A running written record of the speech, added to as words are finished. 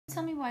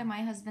Tell me why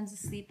my husband's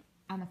asleep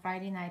on a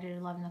Friday night at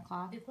 11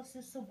 o'clock. Because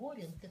it's so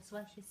boring. That's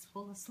why she's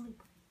fall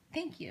asleep.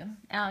 Thank you.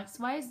 Alex,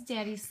 why is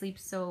Daddy sleep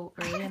so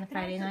early on a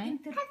Friday night?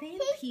 Entertain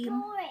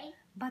him,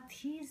 but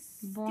he's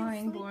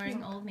Boring, still boring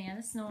sleeping. old man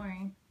is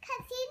snoring.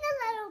 Because he's a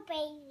little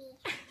baby.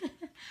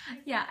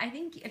 Yeah, I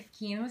think if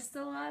Keen was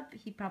still up,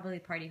 he'd probably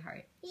party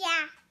hard.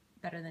 Yeah.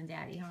 Better than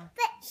Daddy, huh?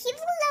 But he's a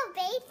little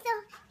baby, so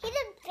he's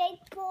a big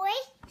boy,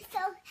 so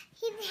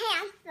he's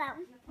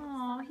handsome.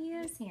 Oh, he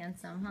is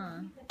handsome, huh?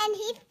 And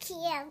he's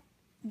cute.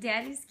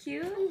 Daddy's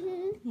cute?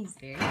 And He's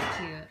very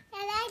cute.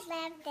 I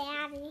love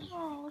Daddy.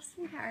 Oh,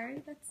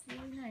 sweetheart, that's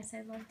really nice.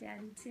 I love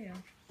Daddy too.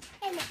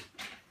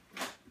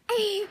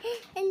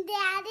 And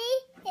Daddy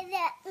is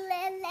a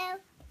little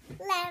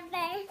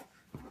lover.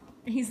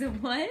 He's a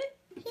what?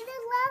 He's a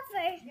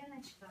lover.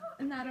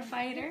 Not a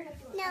fighter?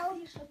 No.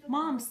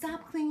 Mom,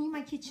 stop cleaning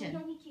my kitchen.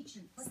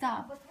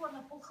 Stop.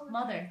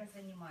 Mother.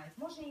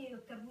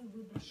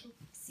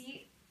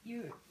 See,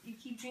 you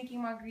keep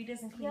drinking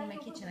margaritas and cleaning my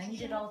kitchen. I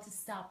need it all to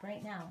stop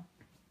right now.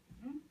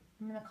 I'm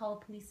gonna call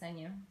the police on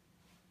you.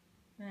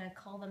 I'm gonna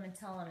call them and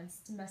tell them it's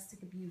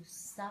domestic abuse.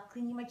 Stop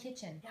cleaning my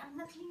kitchen. I'm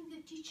not cleaning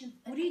the kitchen.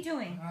 What are you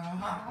doing?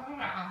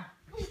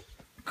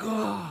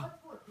 God,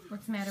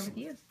 What's the matter with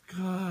you?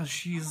 gosh,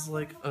 she's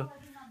like a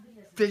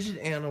fidget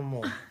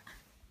animal. It's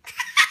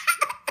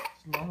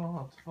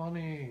not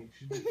funny.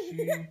 She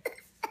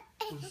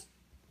was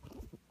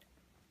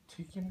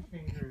taking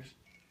fingers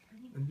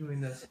and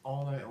doing this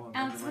all night long.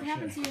 Alex, under what my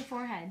happened to chin. your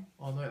forehead?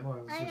 All night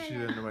long. That's what she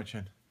did under my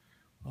chin.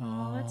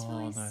 Oh, that's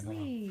really All night long.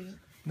 sweet.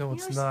 No, You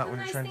it's know not the when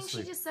you're nice trying thing to she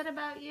sleep. just said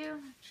about you?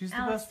 She's the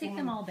Alex, best take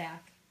woman. them all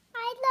back.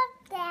 I love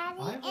Daddy.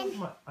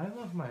 I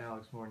love my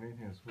Alex more than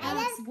anything else.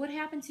 Alex, what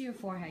happened to your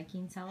forehead?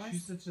 Can you tell us?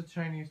 She's such a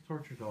Chinese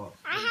torture doll.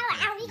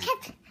 I was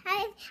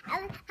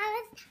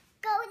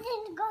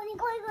going.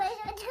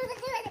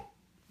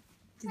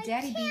 Did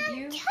Daddy beat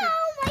you? Tell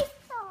my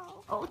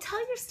soul. Oh, tell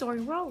your story.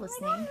 We're all I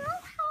listening. don't know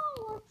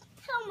how to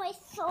tell my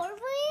story.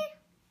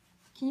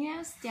 Can you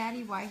ask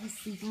Daddy why he's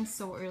sleeping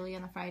so early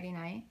on a Friday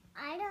night?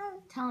 I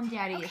don't. Tell him,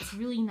 Daddy, it's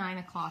really 9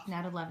 o'clock,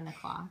 not 11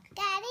 o'clock.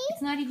 Daddy.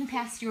 It's not even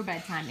past your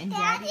bedtime, and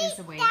Daddy is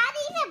awake.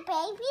 Daddy's a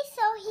baby,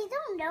 so he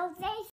don't know very